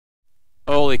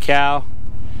Holy cow.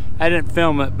 I didn't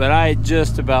film it, but I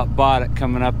just about bought it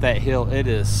coming up that hill. It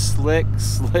is slick,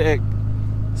 slick,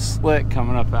 slick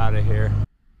coming up out of here.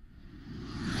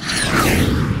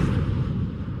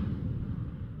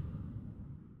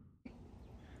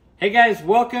 Hey guys,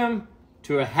 welcome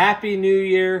to a Happy New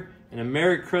Year and a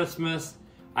Merry Christmas.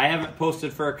 I haven't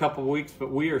posted for a couple weeks,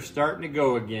 but we are starting to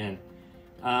go again.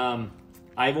 I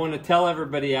want to tell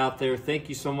everybody out there, thank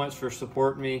you so much for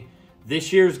supporting me.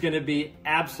 This year is going to be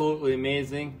absolutely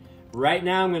amazing. Right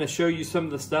now, I'm going to show you some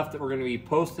of the stuff that we're going to be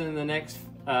posting in the next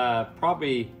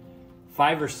probably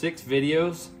 5 or 6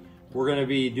 videos. We're going to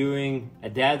be doing a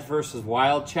Dads vs.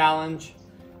 Wild challenge.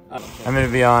 I'm going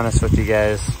to be honest with you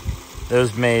guys.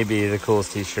 Those may be the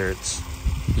coolest t-shirts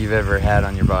you've ever had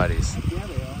on your bodies. Yeah,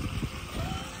 they are.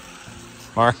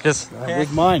 Marcus?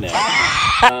 With mine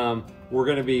now. We're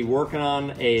going to be working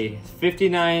on a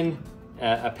 59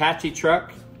 Apache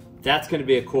truck. That's going to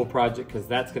be a cool project because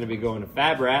that's going to be going to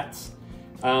Fab Rats.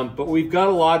 But we've got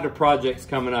a lot of projects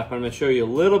coming up. I'm going to show you a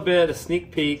little bit, a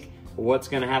sneak peek of what's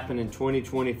going to happen in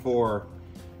 2024.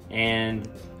 And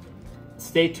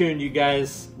stay tuned, you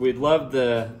guys. We'd love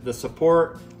the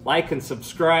support. Like and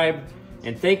subscribe.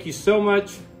 And thank you so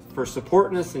much for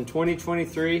supporting us in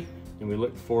 2023. And we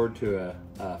look forward to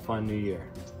a fun new year.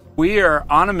 We are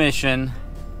on a mission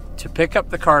to pick up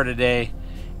the car today.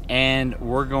 And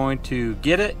we're going to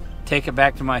get it, take it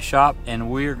back to my shop, and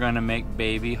we're going to make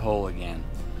baby whole again.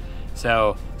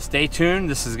 So stay tuned.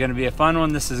 This is going to be a fun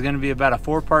one. This is going to be about a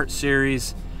 4-part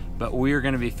series, but we are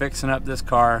going to be fixing up this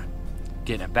car,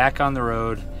 getting it back on the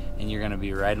road, and you're going to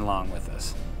be riding along with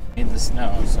us. Need the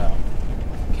snow, so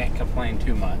can't complain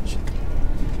too much.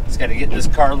 Just got to get this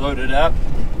car loaded up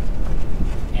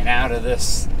and out of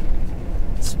this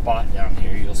spot down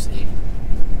here. You'll see.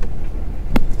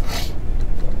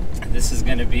 This is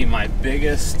going to be my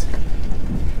biggest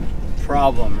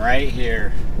problem right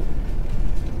here.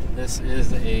 This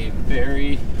is a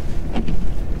very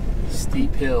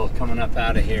steep hill coming up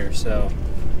out of here, so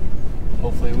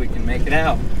hopefully we can make it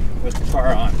out with the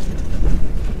car on.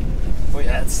 Oh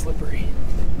yeah, it's slippery.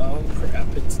 Oh crap,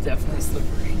 it's definitely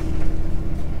slippery.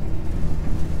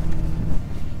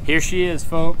 Here she is,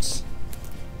 folks.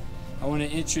 I want to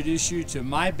introduce you to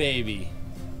my baby.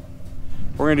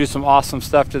 We're going to do some awesome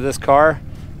stuff to this car.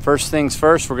 First things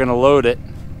first, we're going to load it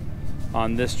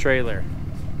on this trailer.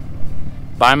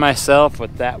 By myself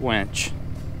with that winch.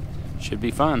 Should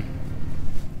be fun.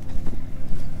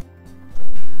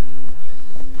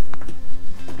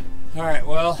 Alright,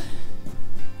 well,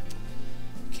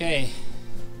 okay.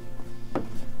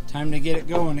 Time to get it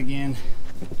going again.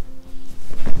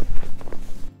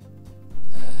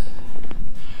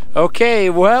 Okay,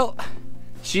 well,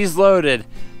 she's loaded.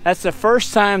 That's the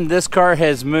first time this car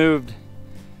has moved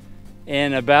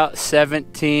in about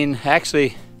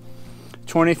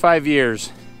 25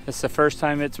 years. That's the first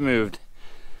time it's moved.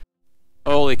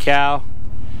 Holy cow.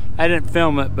 I didn't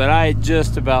film it, but I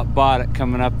just about bought it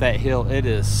coming up that hill. It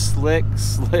is slick,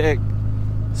 slick,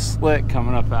 slick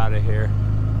coming up out of here.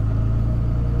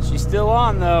 She's still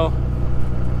on though.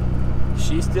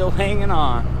 She's still hanging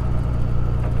on.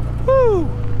 Woo!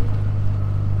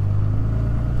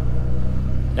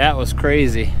 That was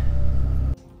crazy.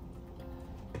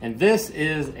 And this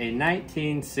is a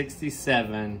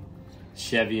 1967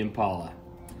 Chevy Impala.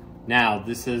 Now,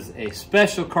 this is a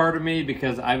special car to me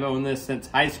because I've owned this since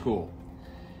high school.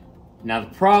 Now,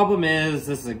 the problem is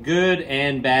this is a good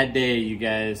and bad day, you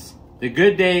guys. The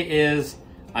good day is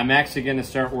I'm actually going to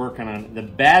start working on it. The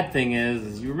bad thing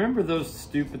is you remember those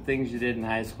stupid things you did in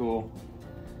high school?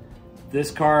 This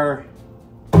car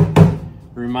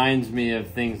reminds me of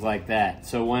things like that.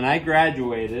 So when I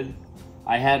graduated,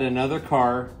 I had another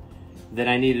car that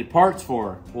I needed parts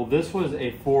for. Well, this was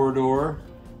a 4-door.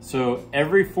 So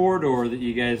every 4-door that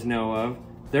you guys know of,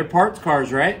 they're parts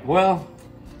cars, right? Well,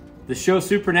 the show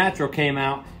Supernatural came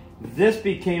out. This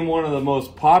became one of the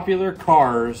most popular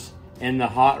cars in the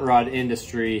hot rod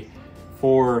industry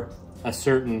for a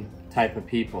certain type of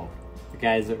people. The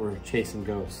guys that were chasing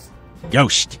ghosts.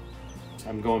 Ghost.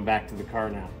 I'm going back to the car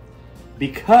now.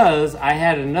 Because I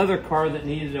had another car that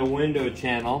needed a window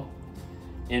channel.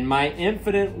 In my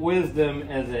infinite wisdom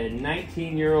as a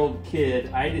 19-year-old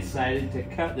kid, I decided to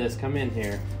cut this. Come in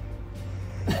here.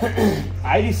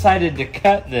 I decided to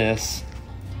cut this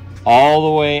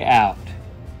all the way out.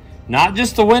 Not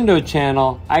just the window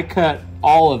channel, I cut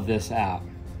all of this out.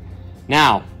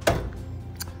 Now,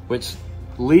 which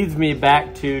leads me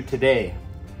back to today.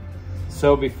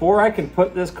 So before I can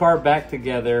put this car back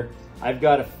together, I've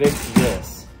got to fix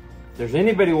this. If there's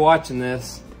anybody watching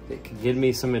this that could give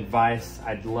me some advice,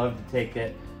 I'd love to take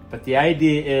it. But the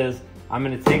idea is I'm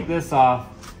gonna take this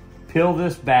off, peel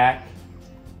this back,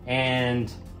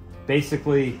 and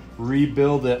basically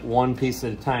rebuild it one piece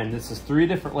at a time. This is 3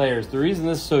 different layers. The reason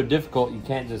this is so difficult, you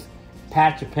can't just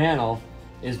patch a panel,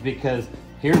 is because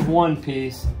here's one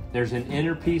piece, there's an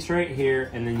inner piece right here,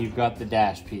 and then you've got the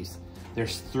dash piece.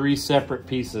 There's 3 separate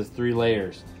pieces, 3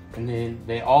 layers, and then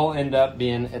they all end up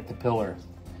being at the pillar.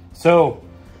 So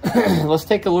let's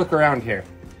take a look around here.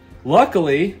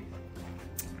 Luckily,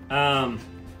 on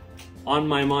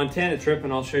my Montana trip,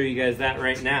 and I'll show you guys that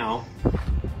right now.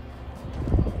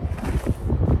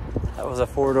 That was a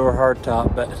 4-door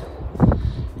hardtop, but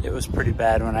it was pretty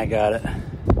bad when I got it.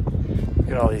 Look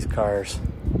at all these cars.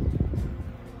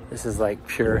 This is like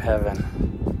pure heaven.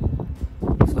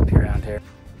 Flip you around here.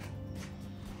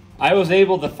 I was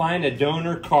able to find a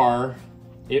donor car.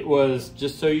 It was,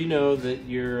 just so you know that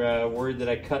you're worried that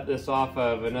I cut this off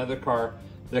of another car.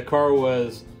 The car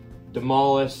was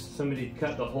demolished. Somebody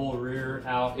cut the whole rear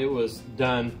out. It was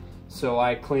done. So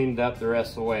I cleaned up the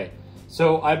rest of the way.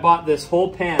 So I bought this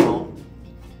whole panel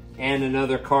and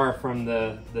another car from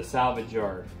the salvage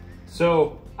yard.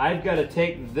 So I've got to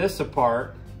take this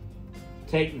apart,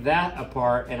 take that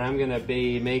apart, and I'm gonna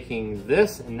be making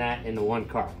this and that into one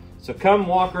car. So come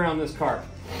walk around this car.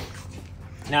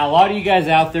 Now, a lot of you guys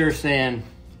out there are saying,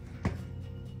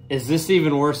 is this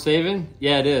even worth saving?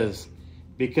 Yeah, it is.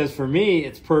 Because for me,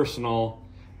 it's personal.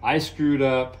 I screwed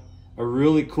up a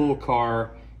really cool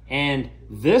car, and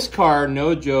this car,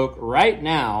 no joke, right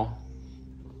now,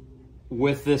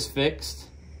 with this fixed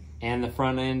and the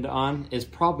front end on, is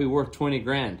probably worth 20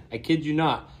 grand. I kid you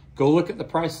not. Go look at the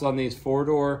prices on these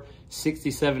 4-door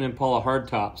 67 Impala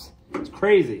hardtops. It's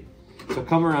crazy. So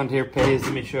come around here, Pays,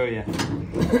 let me show you.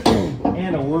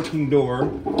 And a working door.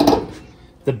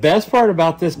 The best part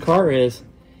about this car is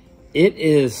it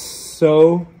is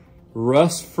so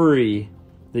rust-free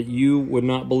that you would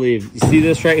not believe. You see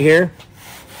this right here?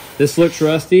 This looks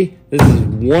rusty. This is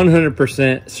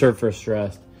 100% surface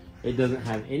rust. It doesn't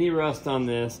have any rust on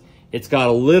this. It's got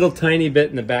a little tiny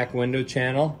bit in the back window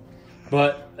channel.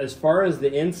 But as far as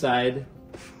the inside,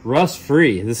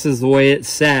 rust-free. This is the way it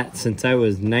sat since I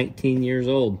was 19 years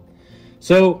old.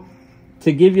 So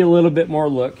to give you a little bit more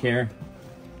look here,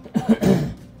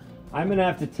 I'm gonna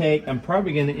have to take, I'm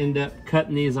probably gonna end up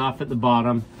cutting these off at the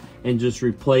bottom and just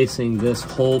replacing this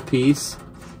whole piece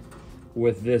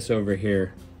with this over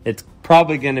here. It's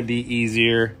probably gonna be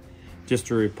easier just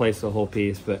to replace the whole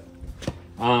piece, but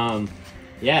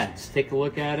yeah, just take a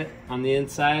look at it on the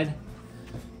inside.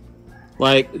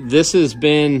 Like, this has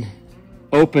been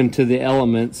open to the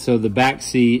elements, so the back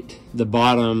seat, the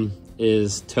bottom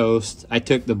is toast. I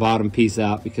took the bottom piece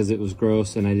out because it was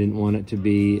gross and I didn't want it to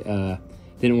be,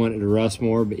 didn't want it to rust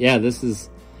more. But yeah, this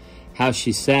is how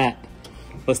she sat.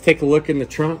 Let's take a look in the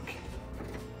trunk.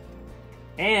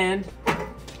 And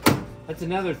that's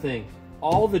another thing.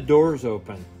 All the doors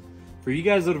open. For you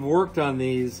guys that have worked on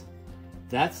these,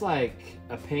 that's like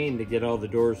a pain to get all the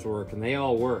doors to work, and they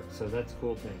all work, so that's a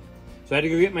cool thing. So I had to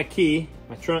go get my key,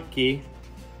 my trunk key.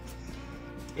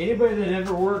 Anybody that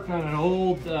ever worked on an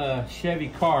old Chevy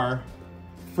car,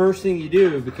 first thing you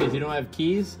do, because you don't have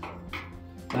keys,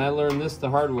 and I learned this the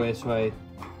hard way, so I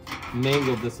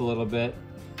mangled this a little bit.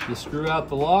 You screw out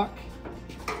the lock,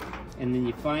 and then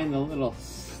you find the little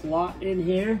slot in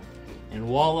here, and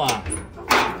voila,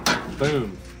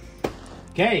 boom.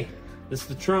 Okay, this is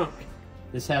the trunk.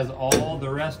 This has all the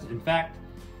rest. In fact,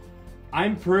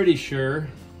 I'm pretty sure,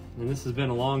 and this has been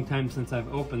a long time since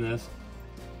I've opened this,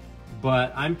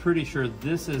 but I'm pretty sure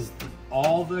this is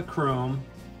all the chrome,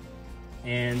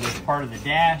 and it's part of the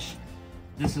dash.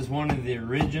 This is one of the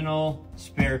original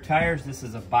spare tires. This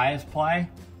is a bias ply,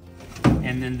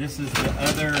 and then this is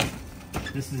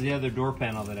the other door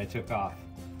panel that I took off.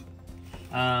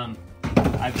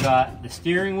 I've got the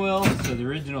steering wheel, so the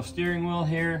original steering wheel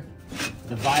here,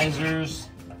 the visors.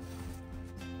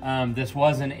 This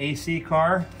was an AC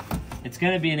car. It's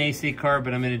gonna be an AC car,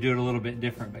 but I'm gonna do it a little bit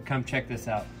different, but come check this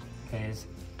out, guys.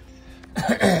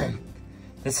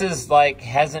 This is like,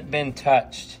 hasn't been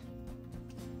touched.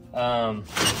 So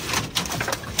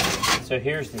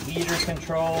here's the heater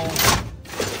controls.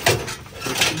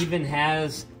 It even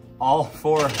has all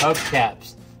 4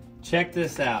 hubcaps. Check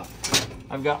this out.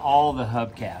 I've got all the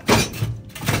hubcaps.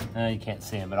 You can't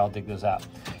see them, but I'll dig those out.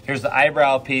 Here's the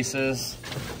eyebrow pieces.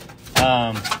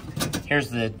 Here's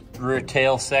the rear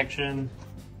tail section.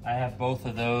 I have both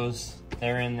of those.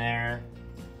 They're in there.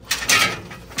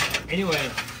 Anyway,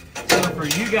 so for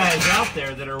you guys out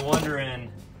there that are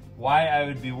wondering why I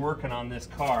would be working on this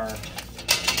car,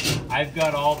 I've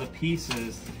got all the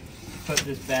pieces to put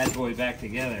this bad boy back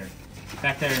together. In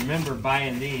fact, I remember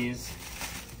buying these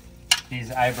these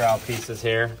eyebrow pieces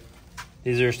here.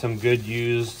 These are some good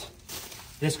used.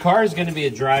 This car is going to be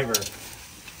a driver.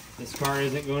 This car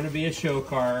isn't going to be a show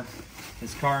car.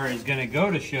 This car is going to go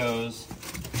to shows,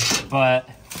 but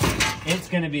it's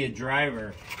going to be a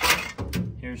driver.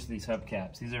 Here's these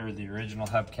hubcaps. These are the original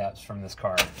hubcaps from this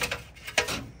car.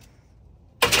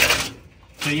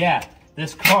 So yeah,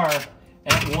 this car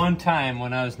at one time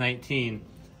when I was 19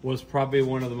 was probably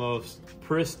one of the most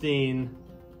pristine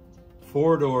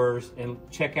four doors. And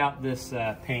check out this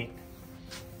paint.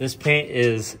 This paint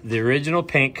is the original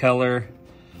paint color.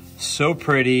 So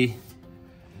pretty.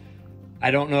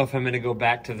 I don't know if I'm gonna go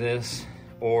back to this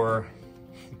or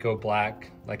go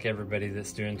black like everybody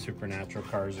that's doing supernatural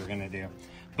cars are gonna do.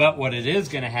 But what it is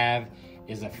gonna have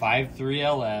is a 5.3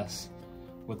 LS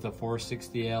with a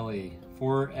 460LE,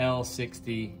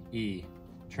 4L60E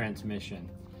transmission.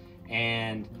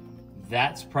 And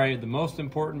that's probably the most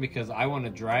important because I wanna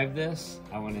drive this,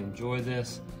 I wanna enjoy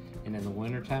this, and in the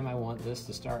wintertime, I want this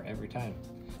to start every time.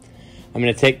 I'm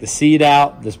gonna take the seat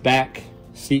out, this back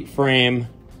seat frame,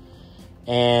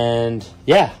 and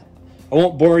yeah, I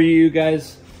won't bore you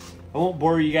guys. I won't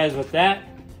bore you guys with that,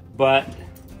 but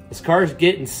this car's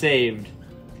getting saved.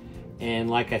 And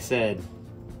like I said,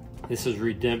 this is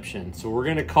redemption. So we're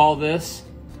gonna call this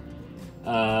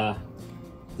the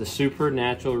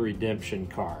Supernatural Redemption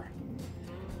car.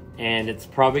 And it's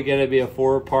probably gonna be a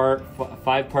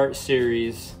 5-part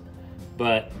series,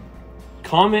 but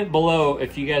comment below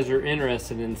if you guys are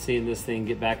interested in seeing this thing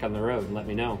get back on the road and let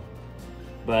me know.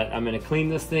 But I'm gonna clean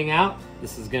this thing out.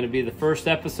 This is gonna be the first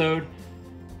episode,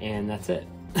 and that's it.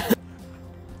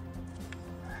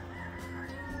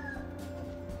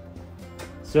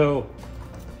 So,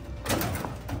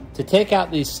 to take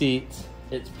out these seats,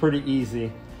 it's pretty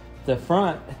easy. The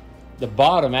front, the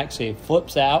bottom actually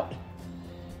flips out,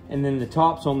 and then the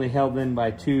top's only held in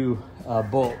by 2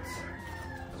 bolts.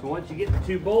 So once you get the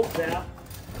 2 bolts out,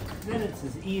 then it's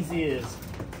as easy as,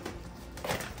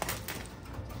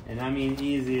 and I mean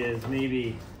easy as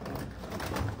maybe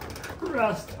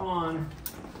rust on.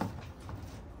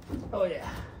 Oh yeah.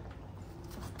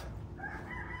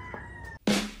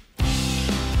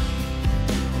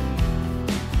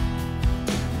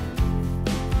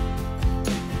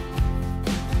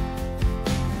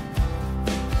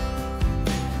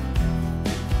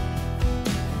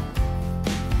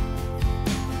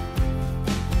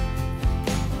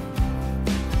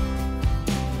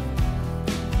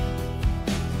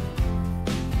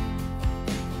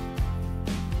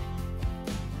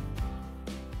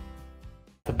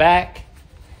 The back,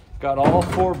 got all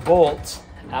 4 bolts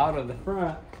out of the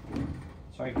front,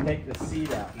 so I can take the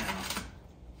seat out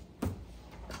now.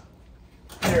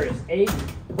 There is 8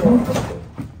 bolts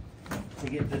to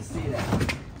get this seat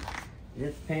out.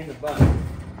 It's a pain in the butt,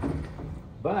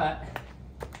 but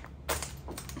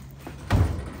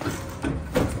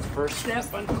first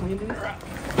step on cleaning her up.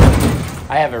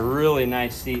 I have a really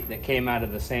nice seat that came out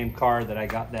of the same car that I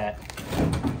got that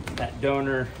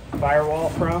donor firewall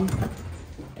from.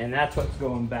 And that's what's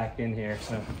going back in here,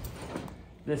 so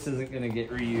this isn't gonna get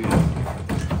reused.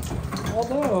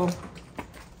 Although,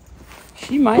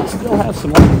 she might still have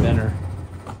some life in her.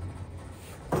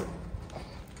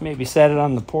 Maybe set it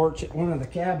on the porch at one of the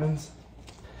cabins.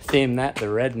 Theme that the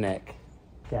redneck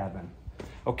cabin.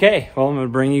 Okay, well, I'm gonna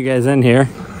bring you guys in here.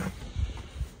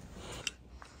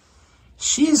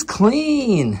 She's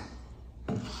clean.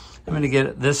 I'm gonna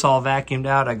get this all vacuumed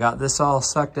out. I got this all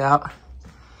sucked out.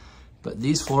 But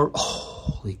these floors,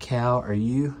 holy cow, are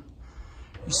you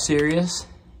serious?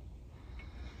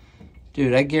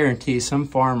 Dude, I guarantee some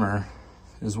farmer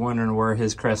is wondering where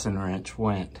his crescent wrench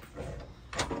went.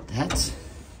 That's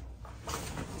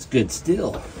good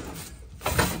steel.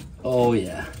 Oh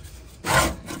yeah.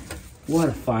 What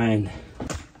a find.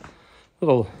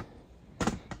 Little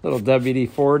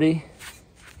WD-40.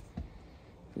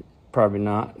 Probably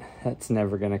not. That's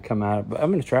never gonna come out, but I'm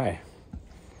gonna try.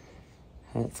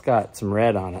 It's got some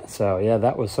red on it. So yeah,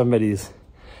 that was somebody's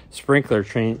sprinkler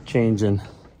changing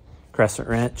crescent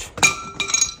wrench.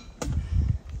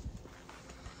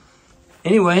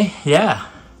 Anyway, yeah.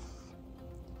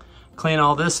 Clean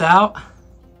all this out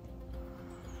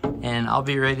and I'll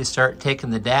be ready to start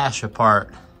taking the dash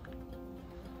apart.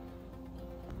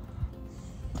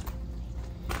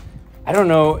 I don't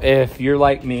know if you're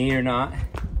like me or not,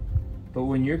 but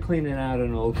when you're cleaning out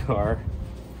an old car,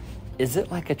 is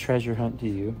it like a treasure hunt to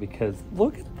you? Because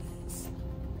look at this.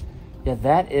 Yeah,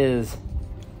 that is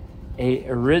a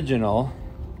original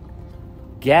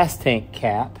gas tank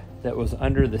cap that was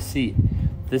under the seat.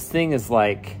 This thing is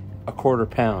like a quarter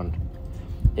pound.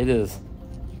 It is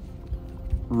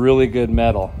really good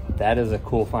metal. That is a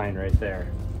cool find right there.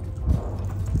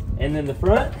 And then the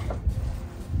front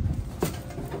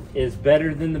is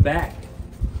better than the back.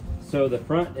 So the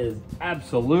front is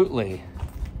absolutely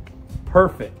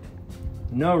perfect.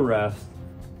 No rust.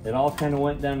 It all kind of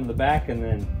went down to the back, and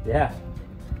then, yeah,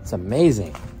 it's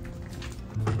amazing.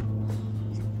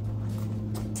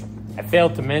 I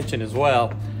failed to mention as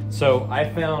well, so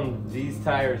I found these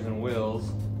tires and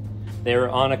wheels. They were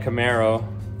on a Camaro.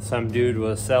 Some dude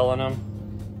was selling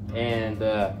them. And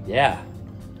yeah,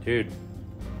 dude,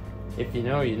 if you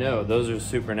know, you know. Those are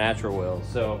Supernatural wheels.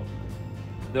 So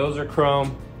those are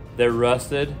chrome. They're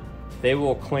rusted. They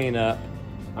will clean up.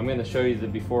 I'm gonna show you the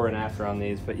before and after on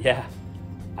these, but yeah,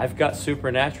 I've got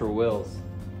Supernatural wheels.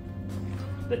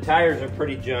 The tires are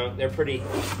pretty junk. They're pretty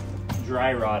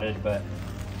dry rotted, but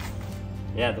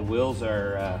yeah, the wheels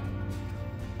are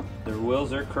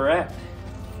correct.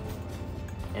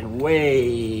 And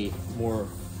way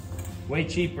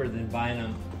cheaper than buying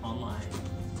them online.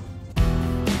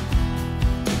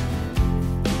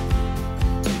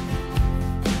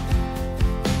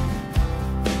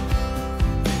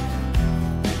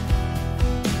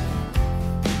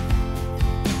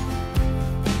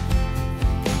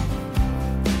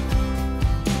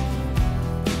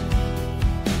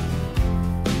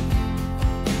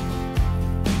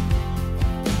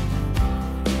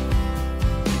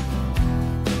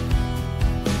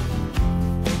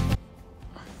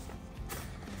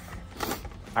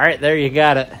 All right, there you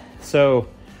got it. So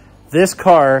this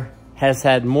car has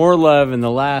had more love in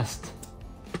the last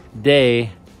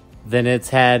day than it's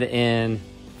had in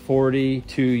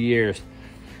 42 years.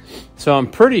 So I'm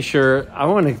pretty sure, I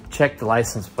want to check the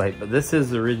license plate, but this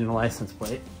is the original license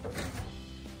plate.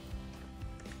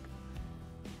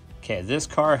 Okay, this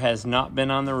car has not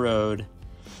been on the road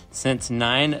since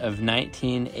 9 of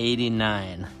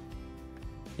 1989.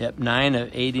 Yep, 9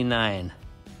 of 89.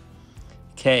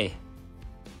 Okay.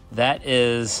 That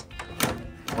is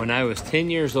when I was 10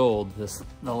 years old,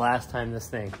 the last time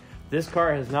this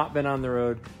car has not been on the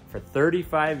road for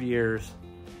 35 years.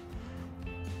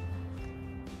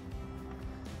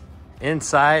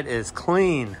 Inside is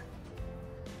clean.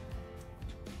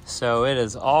 So it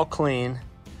is all clean.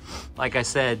 Like I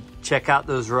said, check out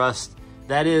those rust.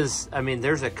 That is, I mean,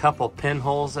 there's a couple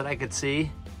pinholes that I could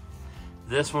see.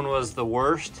 This one was the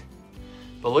worst,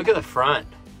 but look at the front.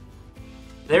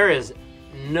 There is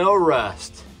no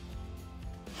rust.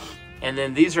 And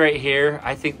then these right here,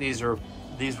 I think these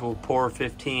will pour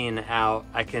 15 out.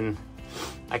 I can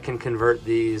convert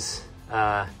these,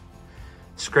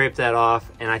 scrape that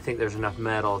off, and I think there's enough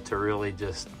metal to really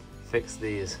just fix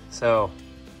these. So,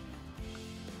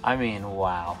 I mean,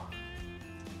 wow.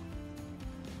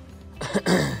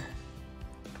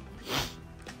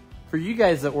 For you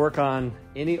guys that work on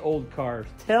any old cars,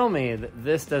 tell me that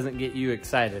this doesn't get you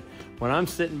excited. When I'm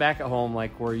sitting back at home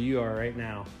like where you are right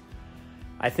now,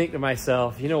 I think to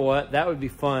myself, you know what? That would be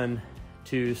fun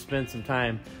to spend some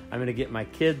time. I'm gonna get my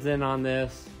kids in on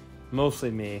this. Mostly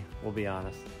me, we'll be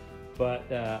honest. But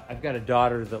I've got a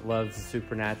daughter that loves the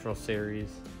Supernatural series.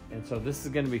 And so this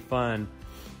is gonna be fun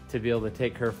to be able to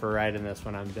take her for a ride in this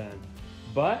when I'm done.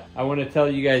 But I wanna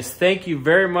tell you guys, thank you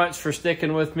very much for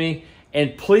sticking with me.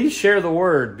 And please share the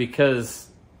word, because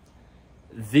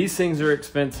these things are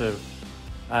expensive.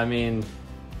 I mean,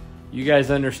 you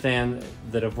guys understand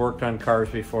that have worked on cars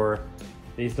before.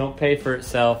 These don't pay for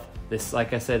itself. This,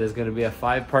 like I said, is gonna be a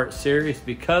 5-part series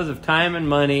because of time and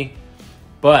money,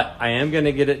 but I am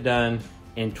gonna get it done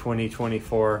in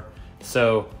 2024.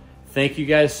 So thank you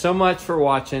guys so much for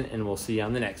watching, and we'll see you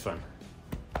on the next one.